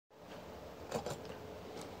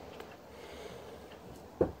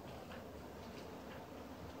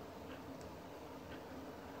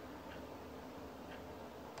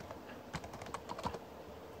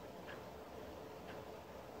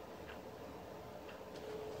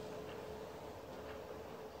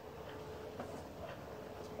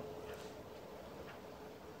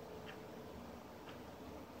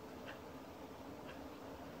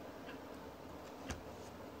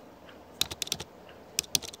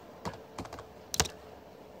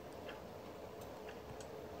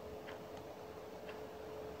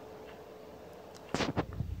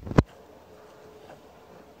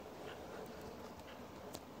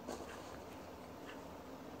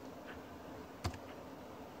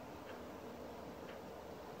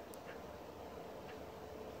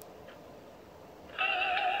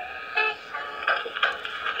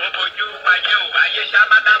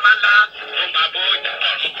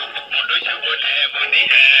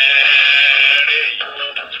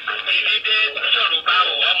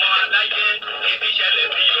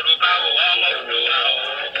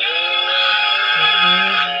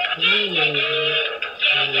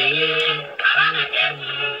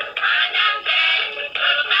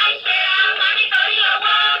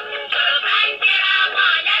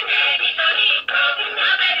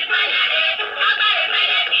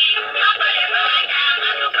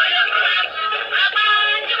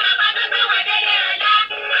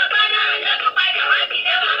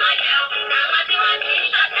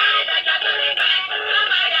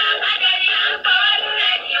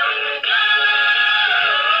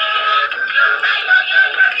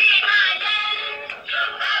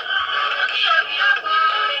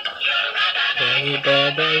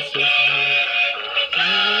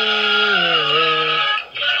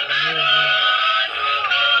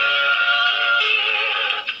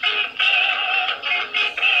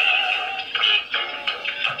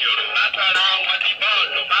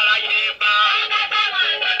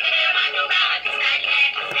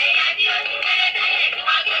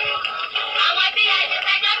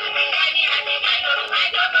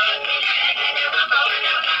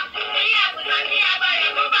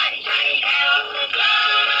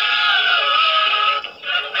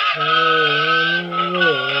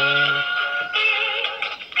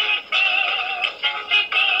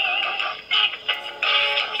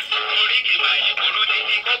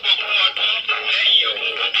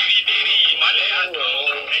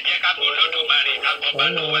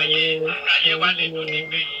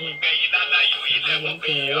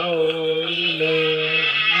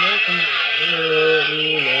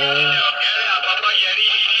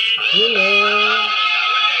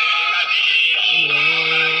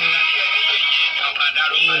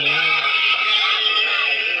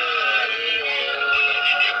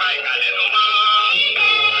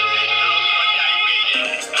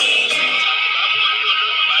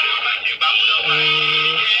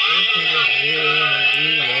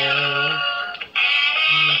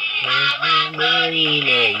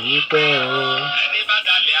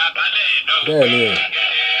Gani.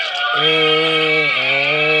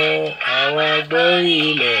 Àwa gbọ́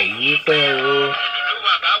ilẹ̀ yìí pẹ́ o.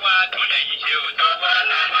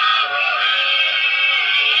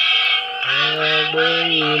 Àwa gbọ́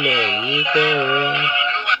ilẹ̀ yìí pẹ́ o.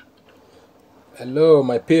 Hello,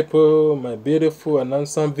 my people, my beautiful and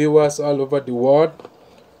handsome viewers all over the world.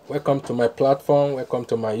 Welcome to my platform. Welcome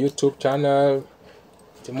to my YouTube channel,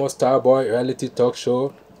 Timo Starboy Reality Talk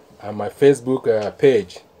Show, and my Facebook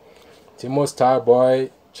page, Timo Starboy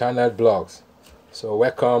Channel Blogs. So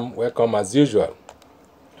welcome as usual.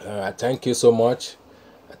 I thank you so much.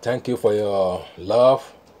 I thank you for your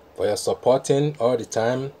love, for your supporting all the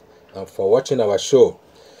time, and for watching our show.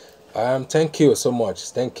 Thank you so much.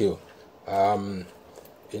 Thank you.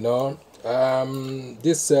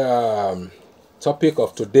 This topic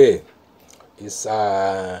of today is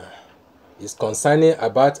concerning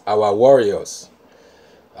about our warriors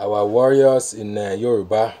in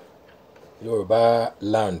Yoruba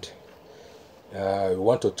land. We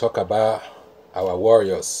want to talk about our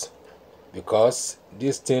warriors because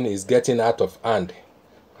this thing is getting out of hand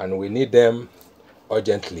and we need them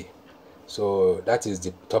urgently. So that is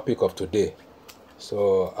the topic of today.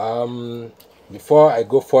 So before I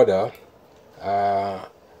go further, I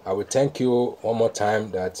will thank you one more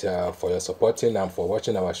time that for your supporting and for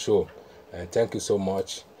watching our show, and thank you so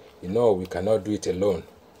much. You know we cannot do it alone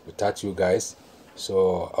without you guys,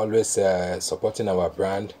 so always supporting our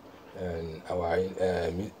brand and our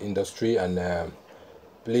industry, and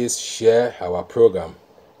please share our program.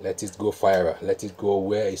 Let it go viral, let it go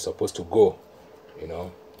where it's supposed to go, you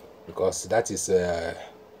know, because that is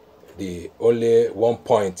the only one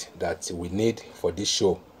point that we need for this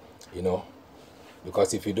show, you know,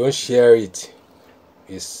 because if you don't share it,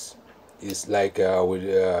 it's like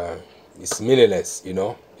it's meaningless, you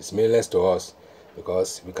know. It's meaningless to us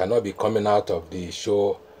because we cannot be coming out of the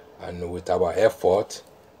show and with our effort,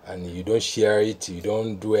 and you don't share it, you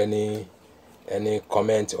don't do any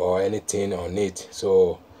comment or anything on it,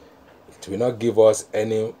 so it will not give us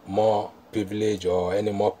any more privilege or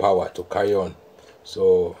any more power to carry on.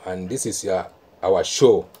 So, and this is our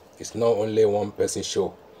show. It's not only one person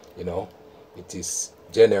show, you know, it is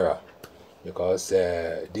general, because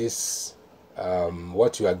this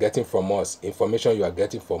what you are getting from us, information you are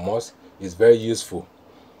getting from us, is very useful,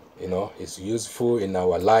 you know. It's useful in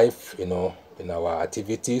our life, you know, in our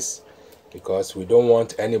activities, because we don't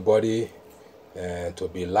want anybody to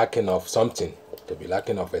be lacking of something, to be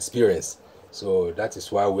lacking of experience. So that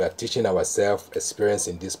is why we are teaching ourselves experience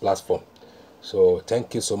in this platform. So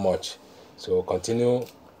thank you so much. So continue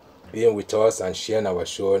being with us and sharing our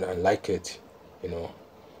show and like it, you know,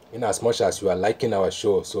 in as much as you are liking our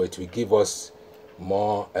show, so it will give us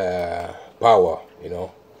more power, you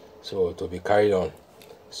know, so to be carried on.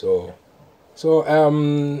 So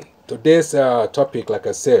today's topic, like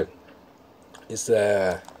I said, is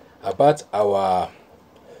about our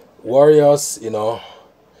warriors, you know.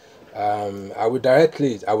 I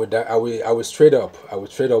will straight up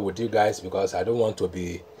with you guys, because I don't want to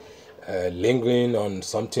be lingering on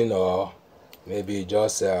something or maybe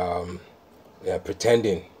just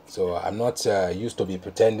pretending. So I'm not used to be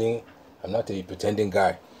pretending. I'm not a pretending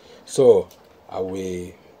guy. So I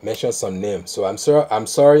will mention some names. So I'm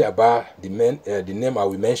sorry about the name I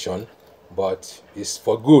will mention, but it's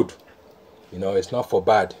for good. You know, it's not for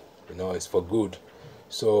bad. it's for good.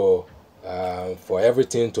 So for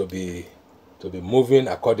everything to be moving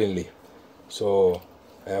accordingly. So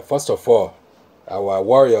first of all, our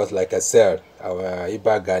warriors, like I said,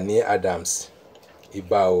 our Gani Adams,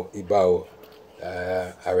 Ibao,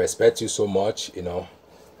 I respect you so much.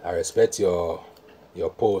 I respect your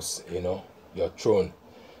post, your throne.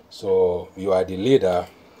 So you are the leader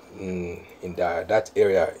in that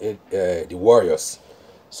area, the warriors.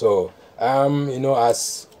 So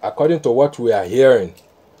as according to what we are hearing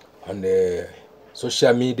on the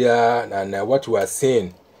social media and what we are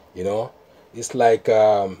seeing, it's like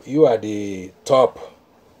you are the top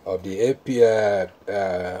of the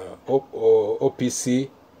OPC,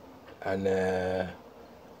 and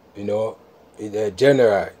in the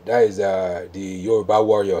general, that is the Yoruba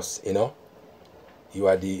warriors. You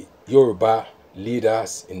are the Yoruba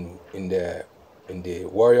leaders in the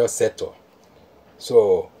warrior sector.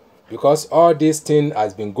 So because all this thing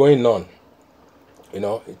has been going on,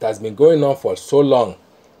 it has been going on for so long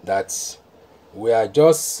that we are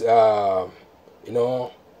just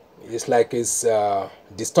it's like it's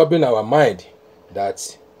disturbing our mind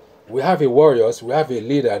that we have a warriors, we have a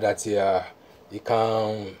leader that he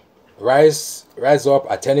can rise up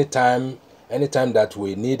at anytime that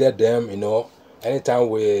we needed them, anytime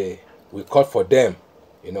we call for them,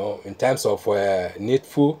 in terms of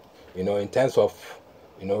needful, in terms of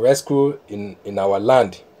rescue in our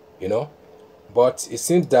land, but it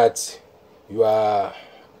seems that you are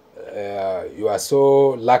so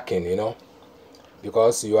lacking,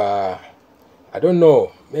 because you are, I don't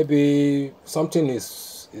know, maybe something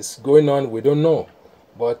is going on, we don't know.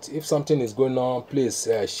 But if something is going on, please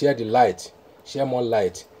share the light, share more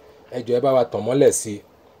light. Ẹ jọ̀ọ́ ẹ bá wa tàn mọ́lẹ̀ sí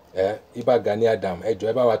Ìbà Gani Adam, ẹ jọ̀ọ́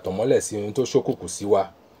ẹ bá wa tàn mọ́lẹ̀ sí ohun tó ṣókùnkùn sí wa.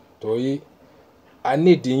 Torí a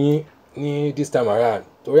need yín ní this time around.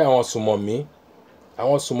 Torí àwọn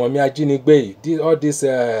sùmọ̀mí ajínigbé yìí, all these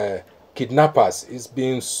kidnappers is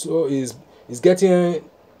getting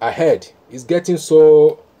ahead. It's getting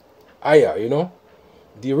so higher,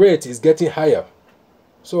 The rate is getting higher.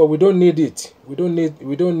 So we don't need it. We don't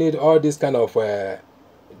need all this kind of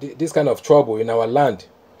trouble in our land,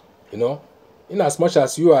 In as much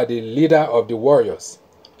as you are the leader of the warriors,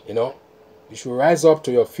 you should rise up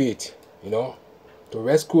to your feet, to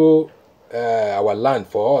rescue our land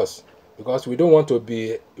for us, because we don't want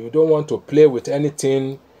to play with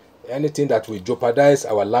anything that will jeopardize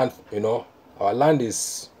our land. Our land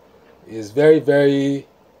is very, very,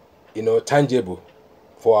 tangible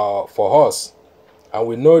for us. And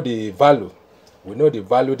we know the value. We know the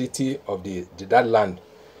validity of that land.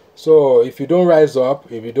 So if you don't rise up,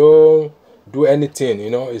 if you don't do anything,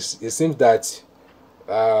 it seems that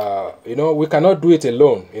we cannot do it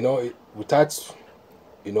alone. Without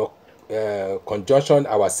conjunction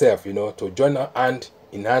ourselves. To join hand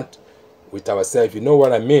in hand with ourselves. You know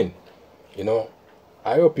what I mean?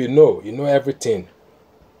 I hope you know everything.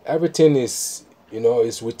 Everything is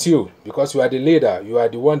is with you, because you are the leader. You are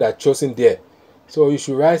the one that chosen there. So you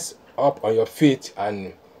should rise up on your feet,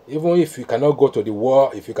 and even if you cannot go to the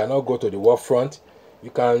war, if you cannot go to the war front, you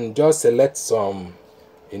can just select some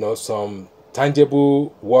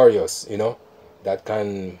tangible warriors, that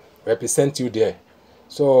can represent you there.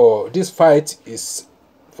 So this fight is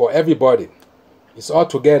for everybody. It's all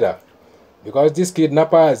together, because this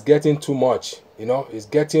kidnapper is getting too much. It's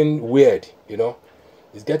getting weird.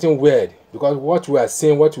 It's getting weird, because what we are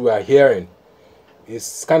seeing, what we are hearing,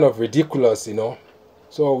 is kind of ridiculous,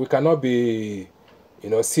 So we cannot be,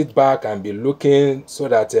 sit back and be looking so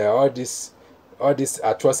that all this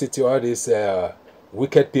atrocity, all these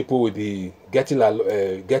wicked people will be getting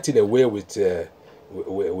away with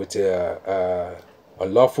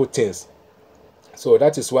unlawful things. So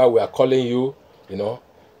that is why we are calling you.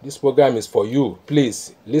 This program is for you.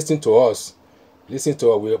 Please listen to us. Listen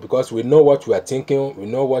to us, because we know what we are thinking. We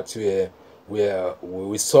know what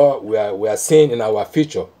we saw. We are seeing in our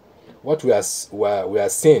future. What we are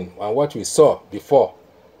seeing and what we saw before,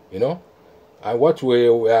 and what we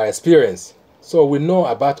are experiencing. So we know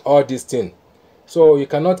about all these things. So you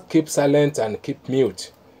cannot keep silent and keep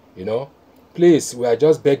mute. Please, we are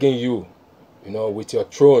just begging you, with your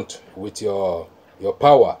throne, with your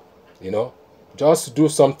power, just do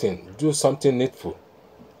something needful.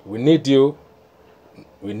 We need you.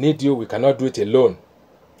 We cannot do it alone.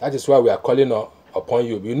 That is why we are calling upon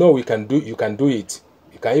you. You can do it.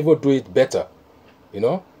 You can even do it better,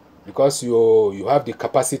 because you have the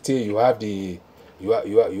capacity, you have the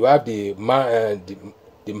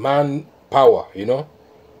man power,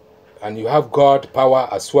 and you have God power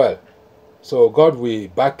as well. So God will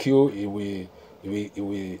back you. He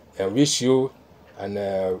will enrich you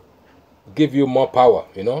and give you more power,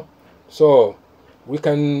 So we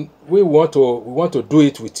want to do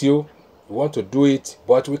it with you. We want to do it,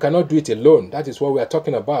 but we cannot do it alone. That is what we are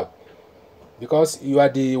talking about. Because you are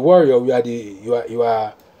the warrior, you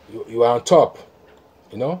are on top.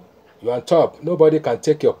 You know, you are on top. Nobody can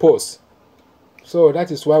take your post. So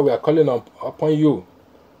that is why we are calling upon you.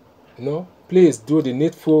 You know, please do the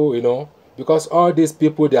needful. You know, because all these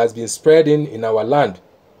people that has been spreading in our land.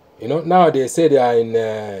 You know, now they say they are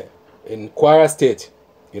in Kwara State.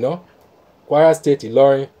 You know, Kwara State,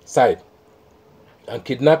 Ilorin side, and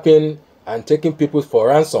kidnapping and taking people for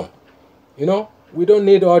ransom. You know, we don't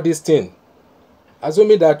need all these things.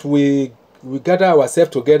 Assuming that we gather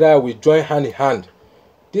ourselves together, we join hand in hand,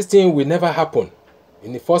 this thing will never happen.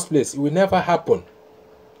 In the first place, it will never happen.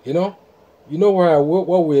 You know,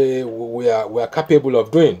 what we are capable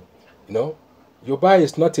of doing. You know, Yoruba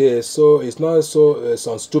is not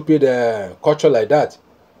some stupid culture like that.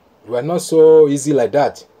 We are not so easy like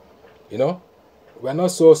that. You know, we are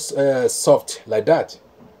not so soft like that.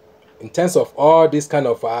 In terms of all this kind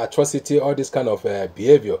of atrocity, all this kind of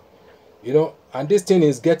behavior, you know, and this thing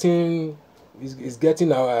is getting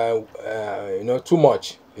too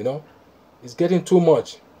much. You know, it's getting too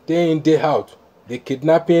much. Day in, day out, they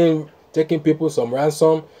kidnapping, taking people some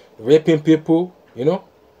ransom, raping people. You know,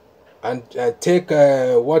 and take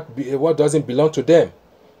what doesn't belong to them.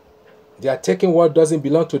 They are taking what doesn't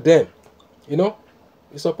belong to them. You know,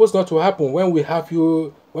 it's supposed not to happen when we have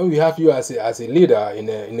you as a leader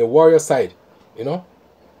in a warrior side. You know,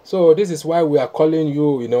 so this is why we are calling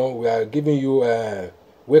you. You know, we are giving you a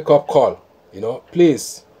wake up call. You know,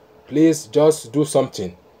 please just do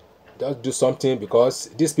something. Just do something, because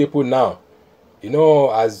these people now, you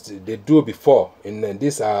know, as they do before in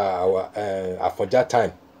this our Afonja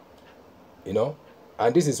time. You know,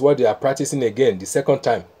 and this is what they are practicing again the second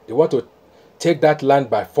time. They want to take that land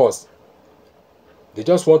by force. They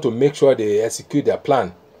just want to make sure they execute their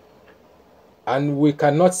plan, and we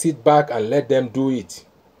cannot sit back and let them do it.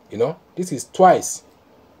 You know, this is twice.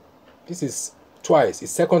 It's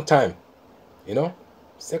second time. You know,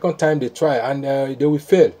 second time they try, and they will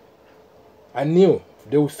fail. I knew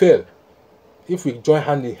they will fail if we join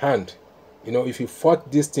hand in hand. You know, if we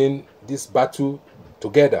fought this battle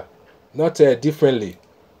together, not differently.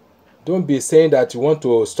 Don't be saying that you want to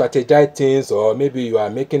strategize things, or maybe you are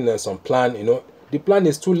making some plan. You know, the plan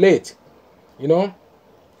is too late. You know,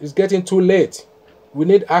 it's getting too late. We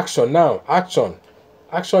need action now.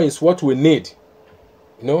 Action is what we need.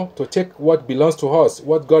 You know, to take what belongs to us,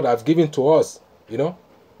 what God has given to us. You know,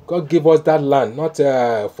 God give us that land, not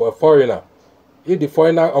for a foreigner. If the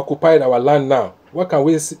foreigner occupied our land now, what can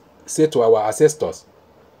we say to our ancestors?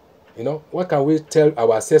 You know, what can we tell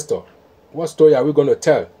our ancestors? What story are we going to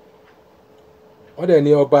tell? Wọ́n dẹ̀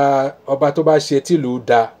ní ọba tó bá ṣe tìlú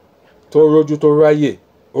da tó rójú tó ráyè,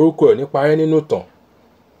 orúkọ ẹ̀ ní parẹ́ nínú ìtàn.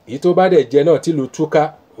 Èyí tó bá dẹ̀ jẹ́ náà tìlú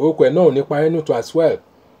túká, orúkọ ẹ̀ náà ò ní parẹ́ nínú ìtàn as well.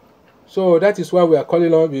 So that is why we are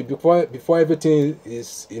calling on before everything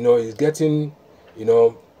is getting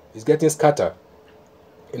scattered.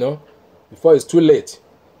 You know, before it's too late.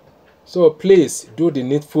 So please do the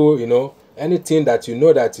needful. You know, anything that you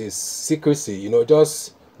know that is secrecy, you know,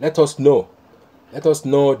 just let us know. Let us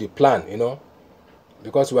know the plan. You know,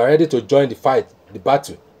 because we are ready to join the fight, the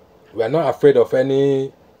battle. We are not afraid of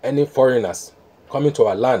any foreigners coming to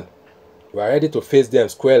our land. We are ready to face them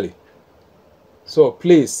squarely. So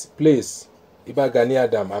please, Iba Gani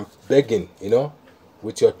Adam, I'm begging, you know,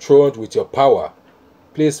 with your throne, with your power,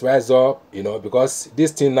 please rise up, you know, because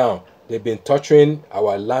this thing now, they've been torturing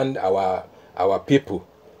our land, our people,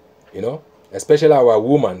 you know, especially our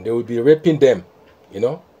women. They will be raping them, you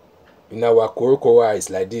know, in our Koroko eyes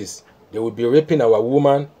like this. They will be raping our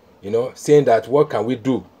woman, you know, saying that what can we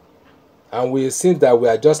do? And we think that we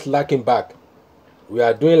are just lacking back. We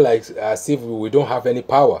are doing like as if we don't have any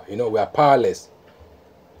power, you know, we are powerless.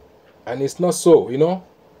 And it's not so, you know,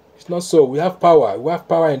 it's not so. We have power. We have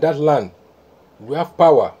power in that land. We have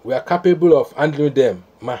power. We are capable of handling them,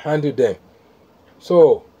 manhandling them.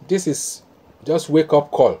 So this is just wake up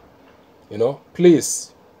call, you know.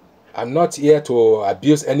 Please, I'm not here to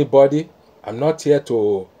abuse anybody. I'm not here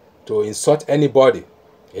to insult anybody,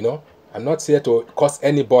 you know. I'm not here to curse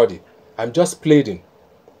anybody. I'm just pleading.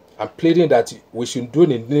 I'm pleading that we should do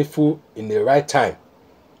the needful in the right time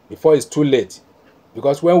before it's too late.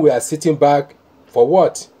 Because when we are sitting back, for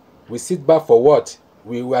what? We sit back for what?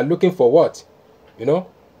 We are looking for what? You know?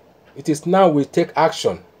 It is now we take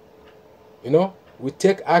action. You know? We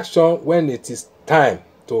take action when it is time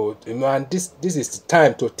to, you know, and this is the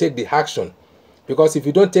time to take the action. Because if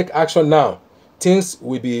you don't take action now, things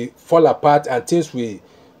will be fall apart, and things we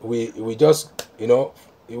just, you know,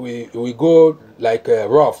 will go like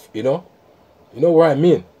rough, you know what I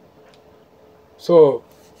mean. So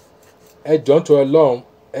ẹ jọ̀ọ́ nítorí Ọlọ́run,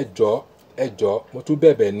 ẹ jọ̀ọ́ mo tún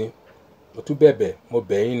bẹ̀bẹ̀ ni, mo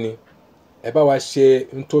bẹ̀ yín ni, ẹ bá wa ṣe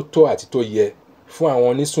n tó tọ́ àti tó yẹ fún àwọn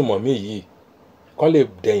onísùmọ̀mí yìí, kán lè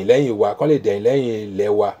dẹ̀yìn lẹ́yìn wa, kán lè dẹ̀yìn lẹ́yìn ilẹ̀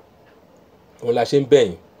wa. Òun la ṣe ń bẹ̀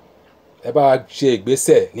yín, ẹ bá wa ṣe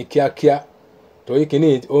ìgbésẹ̀ ní kíákíá, torí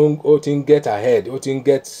kíní ó ti ń get ahead, ó ti ń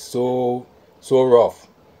get so rough.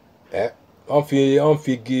 Wọ́n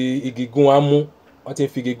fi igi gún wa mú, wọ́n ti ń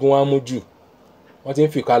fi igi gún wa mú jù, wọ́n ti ń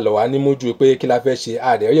fi kalọ̀ wá nímú jù pé kí la fẹ́ ṣe,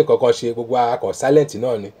 àdéhùn kankan ṣe, gbogbo akọ̀ silent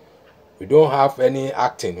náà ni. We don't have any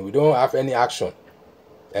acting, we don't have any action.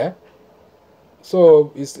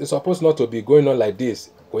 So it's supposed not to be going on like this.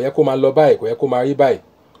 Kò yẹ kó máa lọ báyìí, kò yẹ kó máa rí báyìí.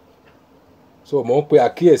 So mò ń pe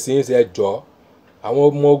àkíyèsí yín sí, ẹ jọ̀ọ́ àwọn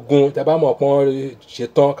ọmọ ogun tẹ́ bá mọ̀ pọ́n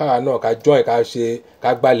ṣetán káwa náà ká join,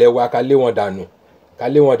 ká gbalẹ̀ wa, ká lé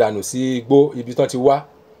wọn dànù sí igbó ibi tán ti wá.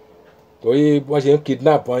 Torí wọ́n ṣe ń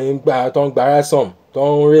kidnap, wọ́n ń gbà, tán ń gba ransom, tán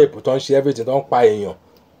ń rape, tán ń ṣe everything, tán ń pa èèyàn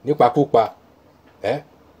nípakúpa.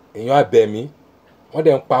 Èèyàn abẹ̀mí, wọ́n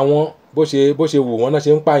dẹ̀ ń pa wọ́n bó ṣe wù wọ́n náà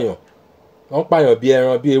ṣe ń pààyàn. Wọ́n ń pààyàn bí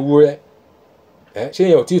ẹran, bí ewúrẹ́. Ṣé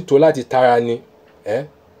èèyàn ò tí ì tó láti tara ni?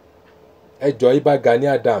 Ẹ jọ̀ọ́ Ìbà Gani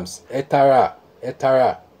Adams, ẹ tara, ẹ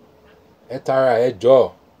jọ̀ọ́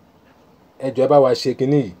ẹ bá wa ṣe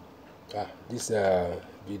kinní yìí. This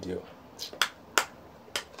video,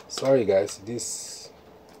 sorry guys, this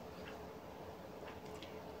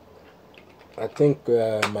I think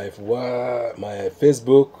my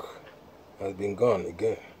Facebook has been gone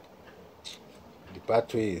again. The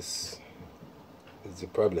battery is the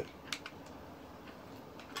problem.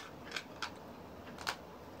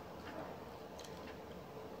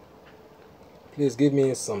 Please give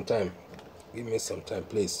me some time.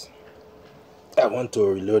 Please. I want to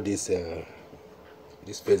reload this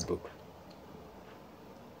Facebook.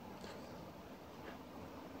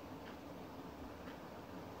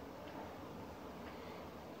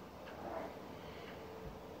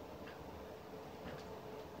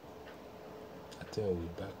 I think we'll be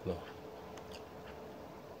back now.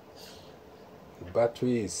 The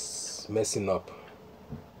battery is messing up.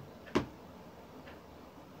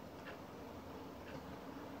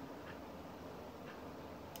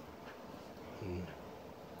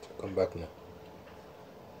 Come back now.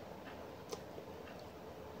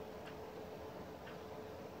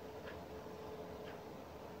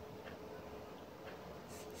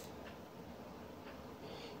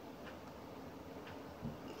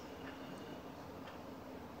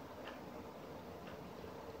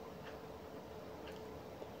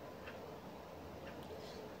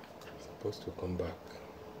 Supposed to come back.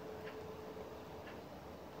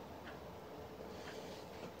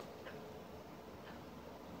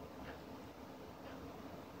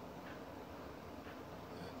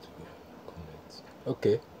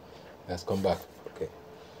 Okay, let's come back. Okay.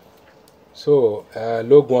 So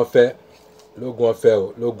lógun ọ̀fẹ́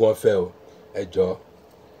o, ẹ jọ̀ọ́,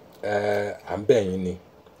 à ń bẹ̀ yín ni,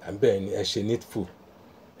 ẹ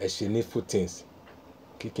ṣe needful things.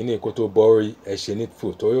 Kíní kó tó bọ́ rí, ẹ ṣe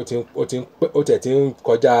needful, torí ó tẹ̀ tí ń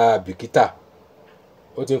kọjá bìkítà,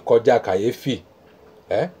 ó ti ń kọjá kàyéfì.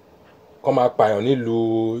 Kọ́ máa pààyàn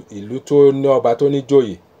nílùú ìlú tó ní ọba tó ní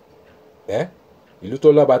joyè. Ìlú tó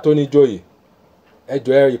lọ́ba tó ní joyè. Ẹ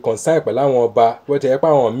jọ̀ọ́ ẹ reconcile pẹ̀lú àwọn ọba, bó ti yẹ pé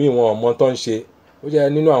àwọn míì wọn ò mọ tó ń ṣe. Ó jẹ́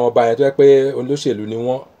nínú àwọn ọba yẹn tó yẹ pé olóṣèlú ni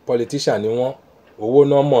wọ́n, politician ni wọ́n, owó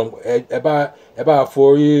náà mọ̀. Ẹ bá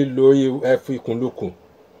forí lórí, ẹ fi ikùn lukùn,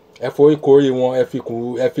 ẹ forí korí wọn, ẹ fi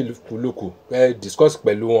ikùn lukùn, ẹ discuss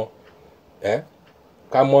pẹ̀lú wọn.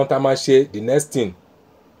 Ká mọ̀ tá máa ṣe the next thing.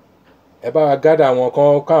 Ẹ bá wa gather àwọn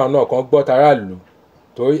káwọn náà kan gbọ́ taráàlú,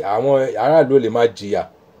 torí àwọn aráàlú ò lè máa jìyà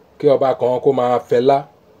kí ọba kan kó máa fẹlá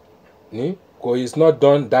ní. It's not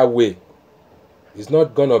done that way. It's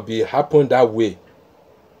not gonna be happen that way.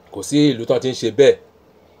 Kò sí ìlú tán ti ń ṣe bẹ́ẹ̀.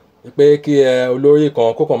 Wípé kí olórí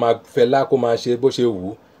kan kó kàn máa fẹlá, kó máa ṣe bó ṣe wù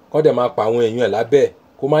ú, kó dẹ̀ máa pa àwọn èèyàn ẹ̀ lábẹ́,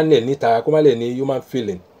 kó má lè níta, kó má lè ní human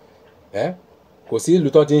feeling. Kò sí ìlú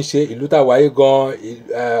tán ti ń ṣe. Ìlú tá wáyé gan,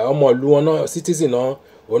 ọmọ ìlú wọn náà, citizen náà,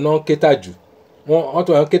 òun náà ń kétà jù. Wọ́n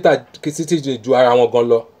tó ń kétà citizen ju ara wọn gan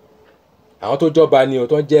lọ. Àwọn tó jọba ni ò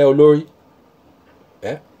tó ń jẹ́ olórí.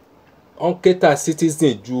 Wọ́n kétà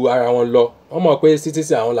citizen ju ara wọn lọ. Wọ́n mọ̀ pé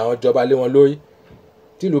citizen àwọn làwọn jọba lé wọn lórí.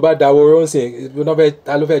 Tí ìlú bá dáwọ́ rọ́ǹsìn,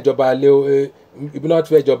 ta ló fẹ́ jọba ibi náà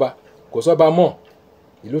fẹ́ jọba? Kò sọ́ba mọ́.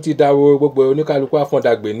 Ìlú ti dáwọ́, gbogbo oníkálukú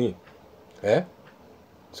àfọ̀ndàgbè ni.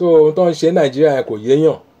 So ohun tó ń ṣe Nàìjíríà yẹn kò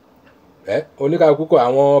yéèyàn. Oníkálukú kọ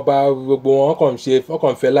àwọn ọba gbogbo wọn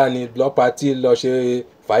kàn fẹ́ láni lọ pátì lọ ṣe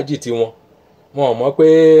fàájì tiwọn. Wọn ò mọ̀ pé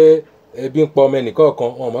ebi ń pọ ọmọ ẹnìkọ̀ọ̀kan,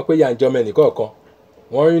 wọn mọ̀ pé ìyà ń jẹ ọmọ ẹnìkọ̀ọ̀kan,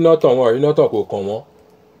 wọ́n rí iná tàn, wọ́n rí iná tàn kò kàn wọ́n,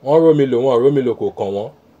 wọ́n rómi lò, wọ́n rómi lò kò kàn wọ́n.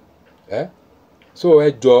 So ẹ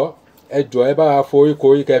jọ̀ọ́ ẹ bá wa forí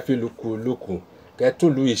korí kẹ́ fi lùkù kẹ́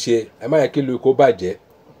tún lu ìṣe, ẹ má yẹ kí lu kó bàjẹ́.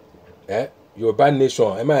 Yorùbá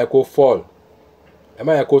nation ẹ má yẹ kó fall, ẹ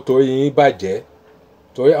má yẹ kó torí yín bàjẹ́,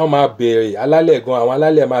 torí wọ́n máa béèrè alálẹ̀ gan, àwọn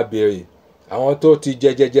alálẹ̀ máa béèrè, àwọn tó ti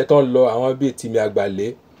jẹjẹjẹ tán lọ, àwọn bíi Tìmì Àgbàlé,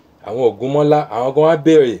 àwọn Ògúnmọ́lá, àwọn gan wá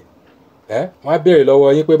béèrè, wọ́n á béèrè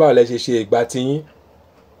lọ́wọ́ yín pé báwo lẹ ṣe ṣe ìgbà tiyín.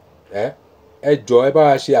 Ẹ jọ̀ọ́ ẹ bá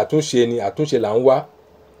wa ṣe àtúnṣe ni, àtúnṣe là ń wá,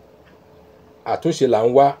 àtúnṣe là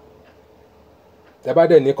ń wá. Tẹ́ bá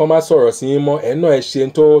dẹ̀ ní kán má sọ̀rọ̀ sí yín mọ́, ẹ̀ náà ẹ ṣe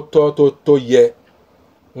tó tọ́ tó yẹ,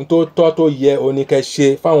 n tó tọ́ tó yẹ oní kẹ́ ṣe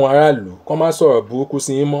fáwọn aráàlú, kán má sọ̀rọ̀ burúkú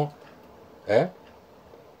sí yín mọ́.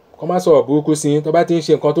 Kán má sọ̀rọ̀ burúkú sí yín, tó bá ti ń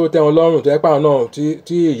ṣe nǹkan tó tẹ́ wọn lọ́rùn, tó yẹ pé àwọn náà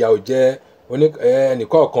tí ìyà ò jẹ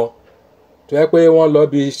ẹnìkọ̀ọ̀kan, tó yẹ pé wọ́n lọ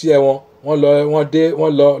bí iṣẹ́ wọn, wọ́n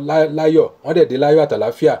lọ láyọ̀, wọ́n dẹ̀ dé láyọ̀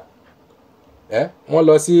àtàláfíà. Wọ́n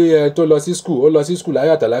lọ sí tó lọ sí skul, ó lọ sí skul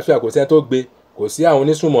láyọ̀ àtàláfíà, kò sẹ́ni tó gbé, kò sí àwọn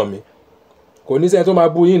onísùmọ̀mí, kò ní sẹ́ni tó máa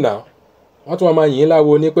bú yín náà. Wọ́n tún máa yìn ín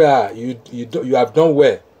láwo ní pé you have done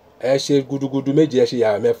well, ẹ ṣe gudugudu méje, ẹ ṣe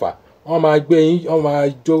yàrá mẹ́fà. Wọ́n máa gbé yín,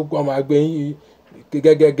 wọ́n máa gbé yín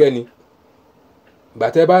gẹ́gẹ́gẹ́ ni. Ìgbà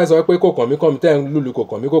tẹ́ bá sọ pé kò kàn mí tẹ́ ń lùlù kò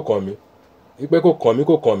kàn mí, wípé kò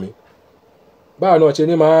kàn mí, báwo náà ṣe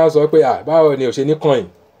ní máa sọ pé báwo ni ò ṣe ní kàn yín,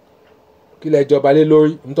 kí lẹ jọba lé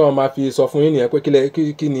lórí, nítorí wọ́n máa fi sọ fún yín nìyẹn pé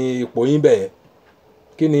kí ni ipò yín bẹ̀ yẹn,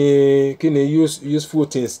 kí ni useful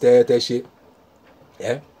things tẹ́ ṣe.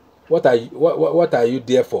 What are you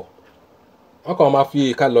there for? Wọ́n kàn máa fi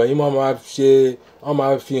ìka lọ̀ yín, wọ́n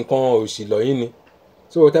máa fi nǹkan òṣì lọ̀ yín ni.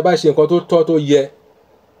 So tẹ́ bá ṣe nǹkan tó tọ́ tó yẹ,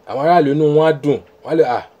 àwọn aráàlú inú wọn á dùn, wọ́n lè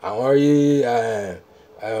àwọn rí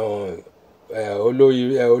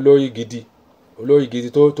olórí gidi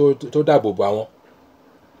tó dáàbò bò àwọn,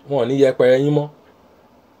 wọn ò ní yẹpẹrẹ yín mọ́.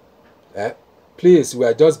 Please, we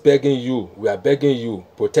are just begging you,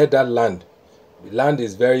 protect that land. The land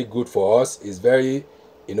is very good for us, it's very,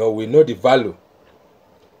 we know the value.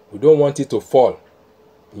 We don't want it to fall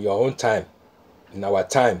in your own time, in our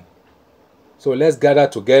time. So let's gather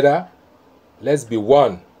together, let's be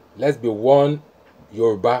one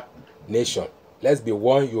Yoruba nation, let's be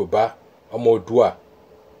one Yoruba ọmọ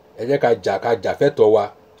Ẹ jẹ́ ká jà fẹ́tọ̀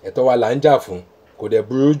wa, ẹ̀tọ́ wa là ń jà fún, kò dẹ̀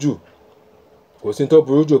burú jù, kò sí tó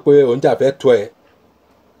burú jù pé òun jà fẹ́tọ̀ ẹ,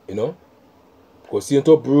 kò sí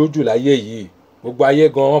tó burú jù láyé yìí, gbogbo ayé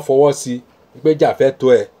gan wọ́n fọwọ́ sí pé jà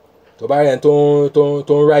fẹ́tọ̀ ẹ, tó bá rẹ̀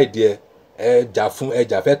tó ń ráìdì ẹ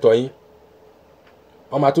jà fẹ́tọ̀ yín,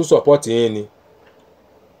 wọ́n máa tún support yín ni.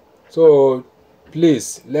 So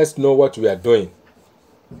please, let's know what we are doing.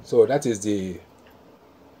 So that is the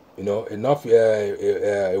enough.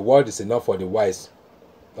 A word is enough for the wise.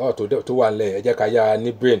 Tó wà nílẹ̀, ẹ jẹ́ ká yára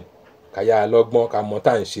ní brain, ká yára lọ́gbọ́n, ká mọ̀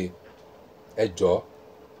tá à ń ṣe. Ẹ jọ̀ọ́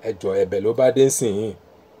ẹ̀bẹ̀ ló bá dé nsìn yìí,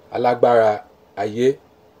 alágbára ayé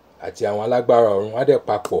àti àwọn alágbára ọ̀run wọ́n á dẹ̀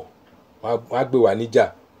papọ̀, wọ́n á gbé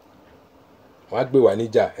wa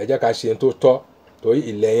níjà, ẹ jẹ́ ká ṣe tó tọ́, torí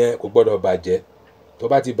ilẹ̀ yẹn kò gbọ́dọ̀ bàjẹ́. Tó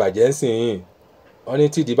bá ti bàjẹ́ nsìn yìí, wọ́n ní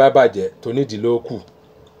tídìí bá bàjẹ́ tó nídìí ló kù,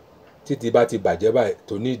 tídìí bá ti bàjẹ́ báyìí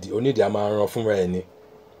tó onídìí á máa ran fúnra ẹ̀ ni.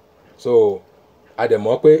 So a dẹ̀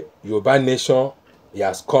mọ̀ pé Yorùbá nation, it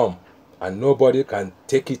has come and nobody can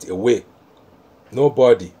take it away.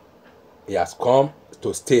 Nobody. It has come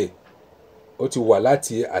to stay. Ó ti wà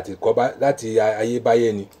láti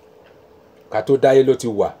ayébáyé ni, ká tó dáyé ló ti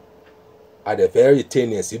wà, a dẹ̀ fẹ́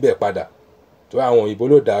retain ẹ̀ síbẹ̀ padà. Tó àwọn òyìnbó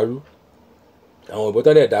ló dàrú, àwọn òyìnbó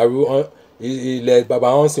tó dẹ̀ dàrú, ilẹ̀ baba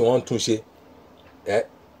wọn sì wọ́n tún ṣe,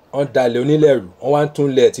 wọ́n dalẹ̀ onílẹ̀ rú, wọ́n wá ń tún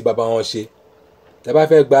lẹ̀ tí baba wọn ṣe. Tẹ́ bá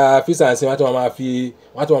fẹ́ gba físà sí, wọ́n tún máa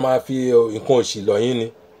fi nǹkan òṣì lọ̀ yín ni,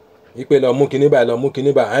 wípé lọ mú kinní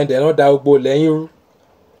báyìí, àyìndẹ̀ wọ́n da gbogbo lẹ́yìn rú,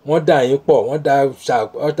 wọ́n dà yín pọ̀, wọ́n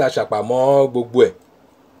da ṣàpà mọ́ gbogbo ẹ̀,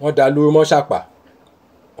 wọ́n da lúrú mọ́ ṣàpà,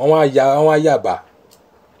 wọ́n wá yàbá,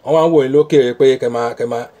 wọ́n wá ń wò yín lókèrè pé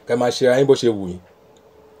kẹ́ máa ṣe ara yín bó ṣe wù yín.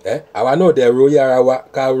 Àwa náà dẹ̀ rorí ara wa,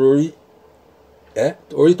 ká rorí,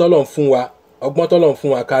 orí tọ́lọ̀ ń fún wa, ọgbọ́n tọ́lọ̀ ń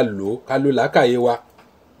fún wa, ká lò làákàyè wa,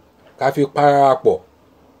 ká fi para pọ̀.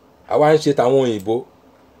 Àwa ń ṣe tàwọn òyìnbó,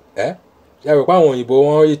 ṣe rò pé àwọn òyìnbó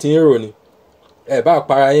wọ́n rí ti ń rò ni? Ẹ bá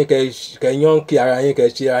para yín, kẹ́ yán kí ara yín, kẹ́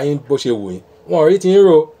ṣe ara yín bó ṣe wù yín, wọ́n rí ti ń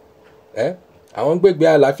rò. Àwọn gbégbé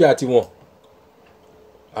àlàáfíà tiwọn.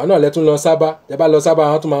 Àwọn náà lẹ́tún lọ sábà, tẹ́ bá lọ sábà,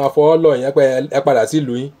 wọ́n tún máa fọwọ́ lọ̀ yín pé ẹ padà sí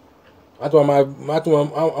ìlú yín,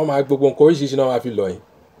 wọ́n máa gbogbo nǹkan oríṣiríṣi náà máa fi lọ̀ yín,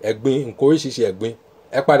 ẹ̀gbin, nǹkan oríṣiríṣi ẹ̀gbin,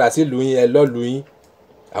 ẹ padà sí ìlú yín, ẹ lọ́ọ̀lù yín,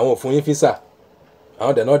 àwọn ò fún yín físà,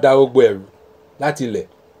 àwọn dẹ̀ náà dá gbogbo ẹ̀rù láti ilẹ̀.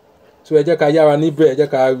 so ẹ jẹ́ ká yára níbẹ̀, ẹ jẹ́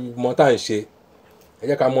ká mọ tá à ń ṣe, ẹ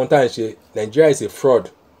jẹ́ ká mọ tá à ń ṣe. Nigeria is a fraud,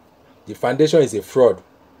 the foundation is a fraud,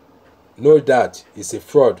 know that it's a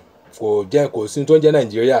fraud. Kò sí tó ń jẹ́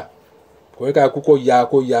Nàìjíríà, kò ní ká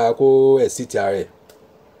kó ẹ̀sìtì ara ẹ̀.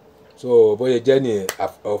 So bóyá jẹ́ ní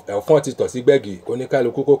ẹ̀fọ́n ti tọ̀ sí gbẹ̀gì, kò ní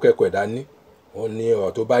kálukú kó kẹ́kọ̀ọ́ ẹ̀dá ní, òun ni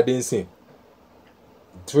ọ̀rọ̀ tó bá dé ń sìn.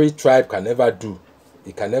 3 tribes can never do,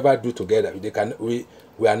 they can never do together.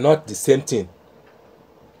 We are not the same thing.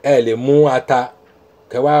 Ẹ lè mú ata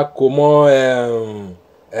kẹwàá kó mọ́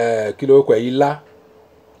kí ló kọ ilá,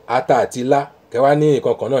 ata àti ilá kẹwàá ní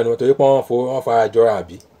nǹkan kan náà ni wọ́n, torí pé wọ́n fara jọra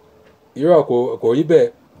àbí. Irọ́ kò rí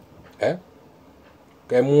bẹ́ẹ̀.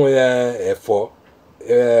 Kẹ mú ẹ̀fọ́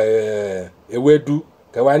ewédú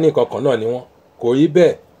kẹwàá ní nǹkan kan náà ni wọ́n, kò rí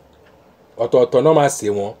bẹ́ẹ̀. Ọ̀tọ̀ọ̀tọ̀ náà máa sè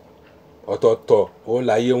wọ́n, ọ̀tọ̀ọ̀tọ̀ òun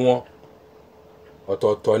láyé wọn,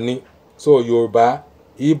 ọ̀tọ̀ọ̀tọ̀ ni. So Yorùbá,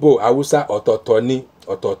 Igbo, Hausa ọ̀tọ̀ọ̀tọ̀ ni,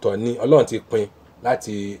 Ọlọ́run ti pín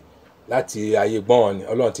láti ayé gbọ́n ni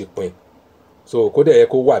Ọlọ́run ti pín. So kó dẹ̀ yẹ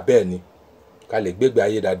kó wà bẹ́ẹ̀ ni ká lè gbégbé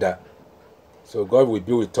ayé dáadáa. So God will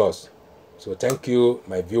be with us. So thank you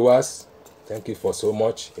my viewers, thank you for so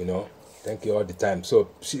much, thank you all the time. So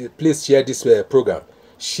please share this program,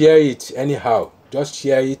 share it anyhow, just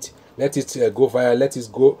share it, let it go viral, let it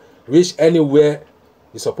go reach anywhere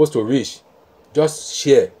it's supposed to reach. Just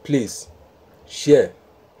share, please, share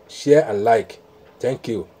and like. Thank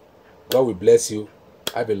you. God will bless you.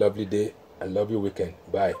 Have a lovely day and lovely weekend.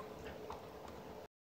 Bye.